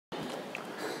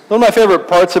One of my favorite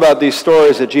parts about these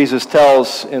stories that Jesus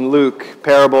tells in Luke,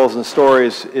 parables and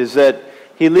stories, is that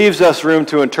he leaves us room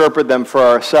to interpret them for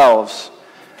ourselves.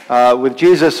 With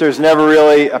Jesus, there's never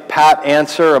really a pat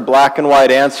answer, a black and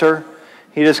white answer.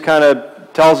 He just kind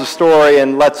of tells a story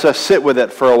and lets us sit with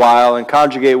it for a while and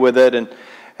conjugate with it.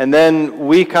 And then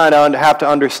we kind of have to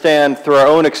understand through our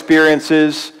own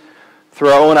experiences, through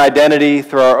our own identity,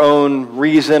 through our own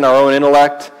reason, our own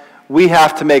intellect, we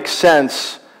have to make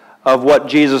sense of what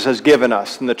Jesus has given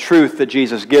us and the truth that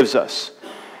Jesus gives us.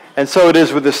 And so it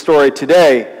is with this story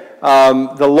today.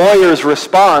 The lawyer's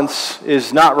response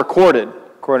is not recorded,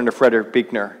 according to Frederick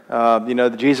Buechner.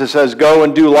 Jesus says, go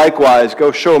and do likewise,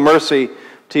 go show mercy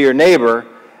to your neighbor,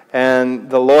 and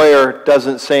the lawyer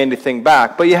doesn't say anything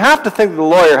back. But you have to think the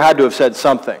lawyer had to have said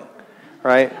something,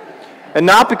 right? And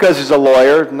not because he's a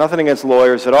lawyer, nothing against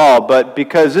lawyers at all, but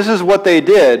because this is what they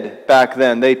did back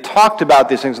then. They talked about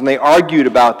these things and they argued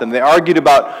about them. They argued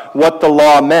about what the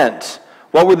law meant.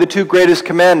 What were the two greatest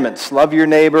commandments? Love your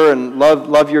neighbor and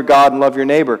love your God and love your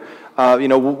neighbor.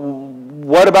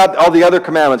 What about all the other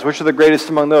commandments? Which are the greatest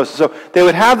among those? So they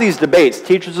would have these debates,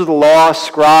 teachers of the law,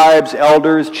 scribes,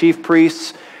 elders, chief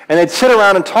priests, and they'd sit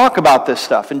around and talk about this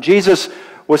stuff. And Jesus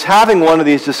was having one of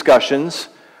these discussions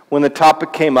when the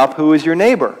topic came up, who is your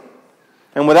neighbor?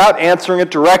 And without answering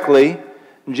it directly,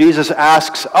 Jesus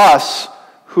asks us,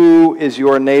 who is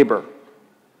your neighbor?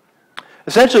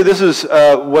 Essentially, this is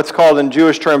what's called in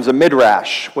Jewish terms a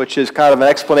midrash, which is kind of an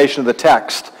explanation of the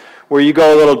text, where you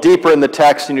go a little deeper in the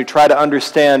text and you try to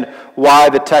understand why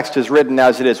the text is written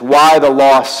as it is, why the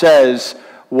law says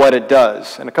what it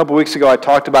does. And a couple weeks ago, I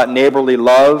talked about neighborly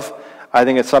love. I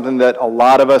think it's something that a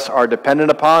lot of us are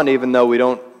dependent upon, even though we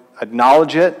don't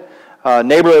acknowledge it.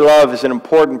 Neighborly love is an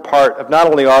important part of not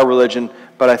only our religion,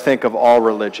 but I think of all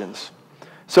religions.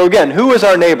 So again, who is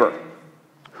our neighbor?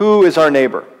 Who is our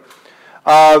neighbor?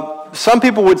 Some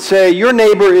people would say your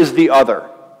neighbor is the other.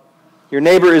 Your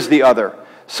neighbor is the other.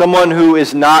 Someone who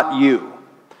is not you.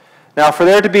 Now, for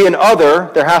there to be an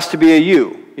other, there has to be a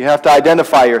you. You have to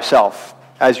identify yourself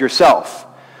as yourself.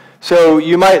 So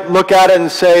you might look at it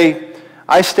and say,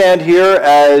 I stand here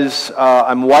as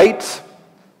I'm white,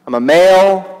 I'm a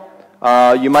male.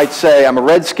 You might say, I'm a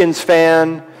Redskins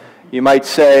fan. You might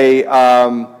say,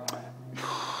 I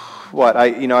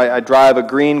drive a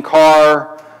green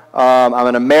car. I'm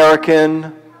an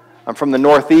American. I'm from the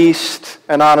Northeast,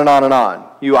 and on and on and on.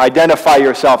 You identify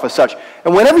yourself as such.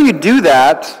 And whenever you do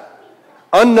that,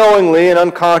 unknowingly and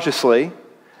unconsciously,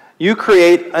 you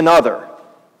create an other.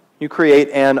 You create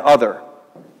an other.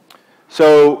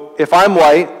 So if I'm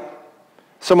white,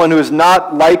 someone who is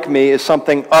not like me is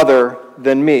something other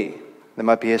than me. They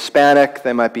might be Hispanic,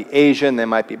 they might be Asian, they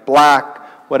might be black,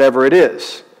 whatever it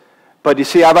is. But you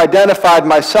see, I've identified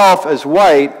myself as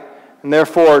white, and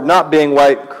therefore not being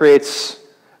white creates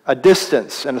a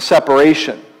distance and a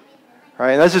separation.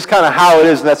 Right? And this is kind of how it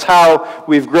is, and that's how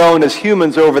we've grown as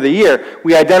humans over the year.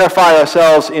 We identify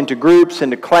ourselves into groups,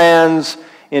 into clans,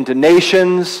 into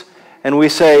nations, and we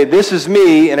say, this is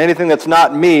me, and anything that's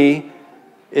not me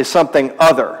is something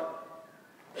other.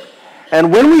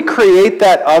 And when we create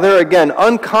that other, again,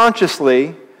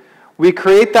 unconsciously, we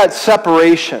create that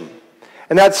separation.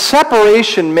 And that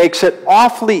separation makes it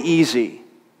awfully easy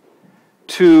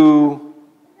to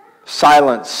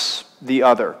silence the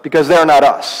other, because they're not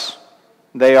us.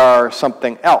 They are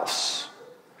something else.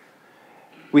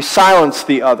 We silence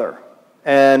the other,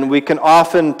 and we can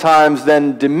oftentimes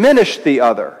then diminish the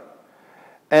other.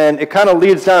 And it kind of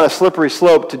leads down a slippery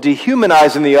slope to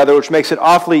dehumanizing the other, which makes it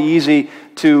awfully easy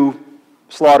to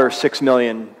slaughter 6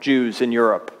 million Jews in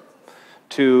Europe,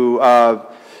 to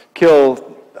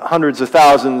kill hundreds of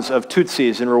thousands of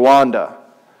Tutsis in Rwanda.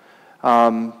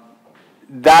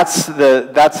 That's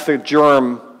the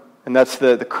germ, and that's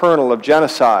the kernel of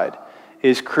genocide,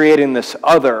 is creating this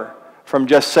other from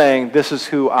just saying, this is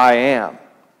who I am.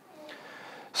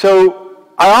 So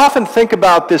I often think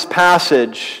about this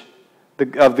passage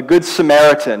of the Good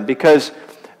Samaritan, because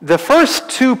the first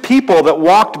two people that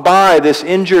walked by this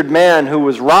injured man who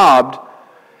was robbed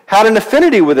had an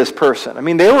affinity with this person. I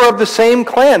mean, they were of the same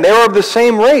clan. They were of the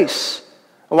same race.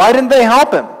 Why didn't they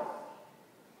help him?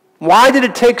 Why did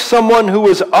it take someone who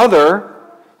was other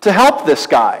to help this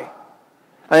guy?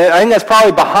 I think that's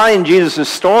probably behind Jesus'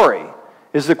 story,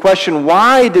 is the question,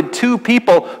 why did two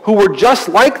people who were just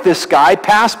like this guy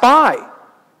pass by?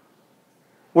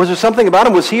 Was there something about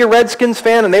him? Was he a Redskins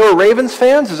fan and they were Ravens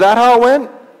fans? Is that how it went?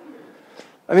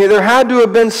 I mean, there had to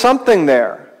have been something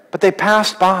there, but they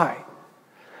passed by.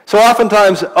 So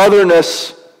oftentimes,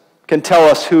 otherness can tell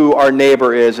us who our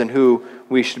neighbor is and who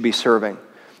we should be serving.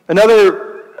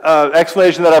 Another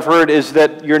explanation that I've heard is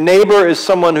that your neighbor is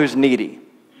someone who's needy.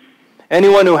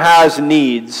 Anyone who has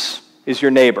needs is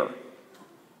your neighbor.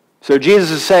 So Jesus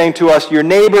is saying to us, your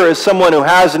neighbor is someone who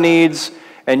has needs,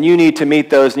 and you need to meet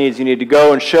those needs. You need to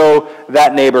go and show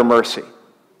that neighbor mercy.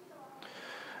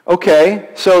 Okay,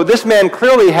 so this man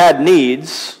clearly had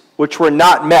needs which were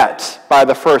not met by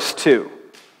the first two.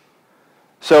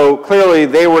 So clearly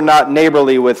they were not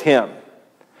neighborly with him.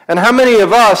 And how many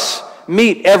of us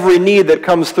meet every need that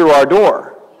comes through our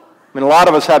door? I mean, a lot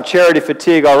of us have charity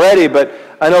fatigue already, but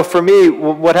I know for me,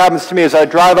 what happens to me is I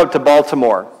drive up to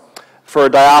Baltimore for a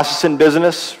diocesan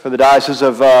business, for the Diocese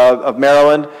of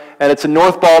Maryland, and it's in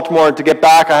North Baltimore, and to get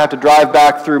back, I have to drive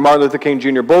back through Martin Luther King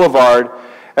Jr. Boulevard,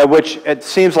 at which it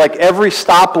seems like every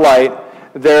stoplight,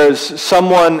 there's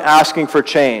someone asking for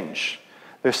change.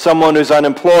 There's someone who's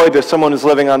unemployed, there's someone who's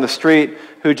living on the street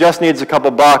who just needs a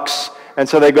couple bucks, and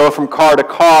so they go from car to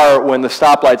car when the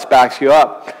stoplights backs you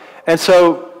up. And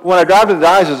so when I drive to the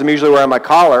diocese, I'm usually wearing my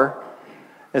collar.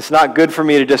 It's not good for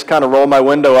me to just kind of roll my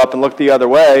window up and look the other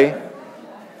way.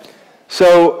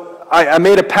 So I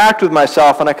made a pact with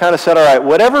myself, and I kind of said, all right,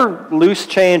 whatever loose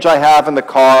change I have in the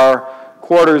car,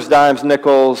 quarters, dimes,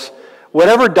 nickels,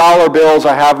 whatever dollar bills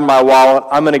I have in my wallet,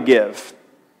 I'm going to give.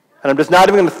 And I'm just not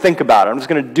even going to think about it. I'm just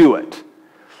going to do it.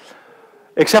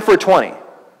 Except for 20.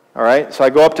 All right? So I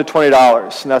go up to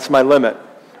 $20, and that's my limit.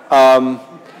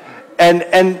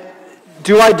 And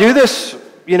do I do this,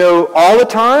 all the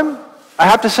time? I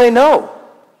have to say no.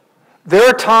 There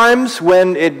are times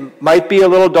when it might be a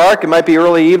little dark, it might be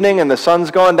early evening, and the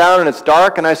sun's going down and it's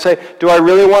dark, and I say, do I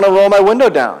really want to roll my window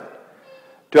down?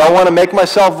 Do I want to make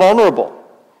myself vulnerable?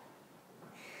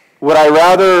 Would I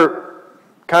rather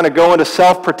kind of go into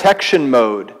self-protection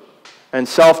mode and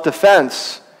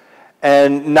self-defense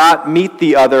and not meet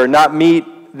the other, not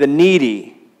meet the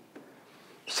needy?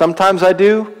 Sometimes I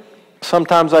do,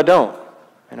 sometimes I don't,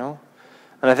 And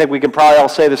I think we can probably all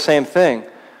say the same thing.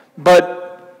 But,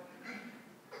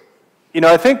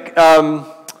 I think,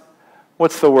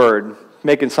 what's the word?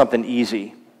 Making something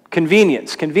easy.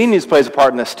 Convenience. Convenience plays a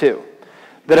part in this too.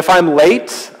 That if I'm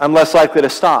late, I'm less likely to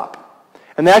stop.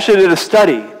 And they actually did a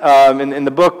study in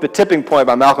the book, The Tipping Point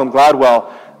by Malcolm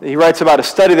Gladwell. He writes about a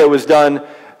study that was done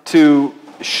to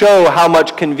show how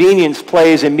much convenience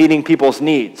plays in meeting people's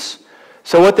needs.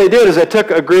 So what they did is they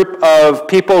took a group of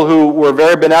people who were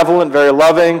very benevolent, very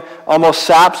loving, almost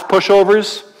saps,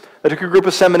 pushovers. They took a group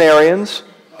of seminarians,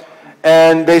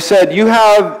 and they said, you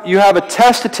have a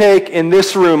test to take in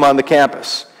this room on the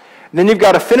campus. And then you've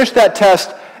got to finish that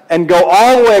test and go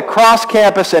all the way across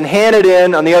campus and hand it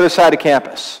in on the other side of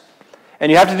campus.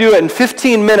 And you have to do it in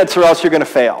 15 minutes or else you're going to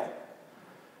fail.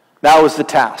 That was the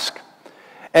task.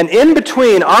 And in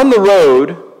between, on the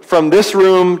road, from this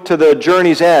room to the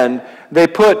journey's end, they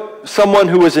put someone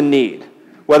who was in need.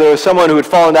 Whether it was someone who had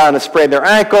fallen down and sprained their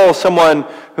ankle, someone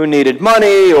who needed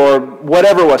money, or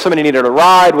whatever it was, somebody needed a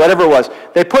ride, whatever it was.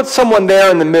 They put someone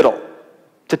there in the middle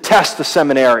to test the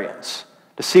seminarians,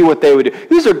 to see what they would do.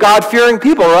 These are God-fearing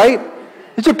people, right?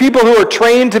 These are people who are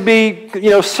trained to be,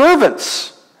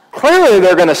 servants. Clearly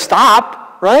they're going to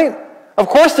stop, right? Of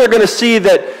course they're going to see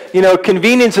that,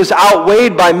 convenience is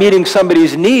outweighed by meeting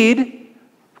somebody's need.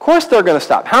 Of course they're going to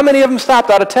stop. How many of them stopped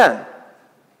out of 10?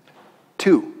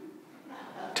 2.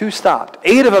 2 stopped.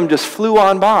 8 of them just flew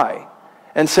on by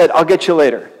and said, I'll get you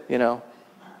later,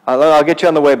 I'll get you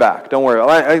on the way back. Don't worry.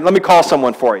 Let me call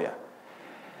someone for you.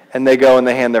 And they go and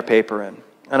they hand their paper in.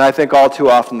 And I think all too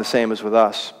often the same is with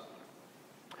us.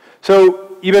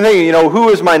 So you've been thinking, who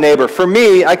is my neighbor? For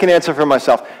me, I can answer for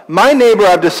myself. My neighbor,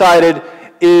 I've decided,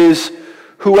 is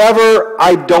whoever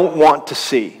I don't want to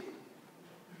see.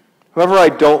 Whoever I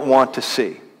don't want to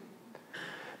see.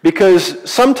 Because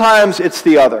sometimes it's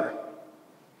the other.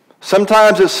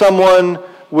 Sometimes it's someone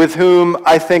with whom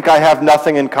I think I have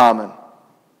nothing in common.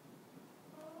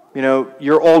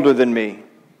 You're older than me.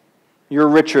 You're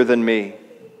richer than me.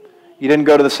 You didn't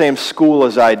go to the same school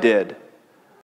as I did.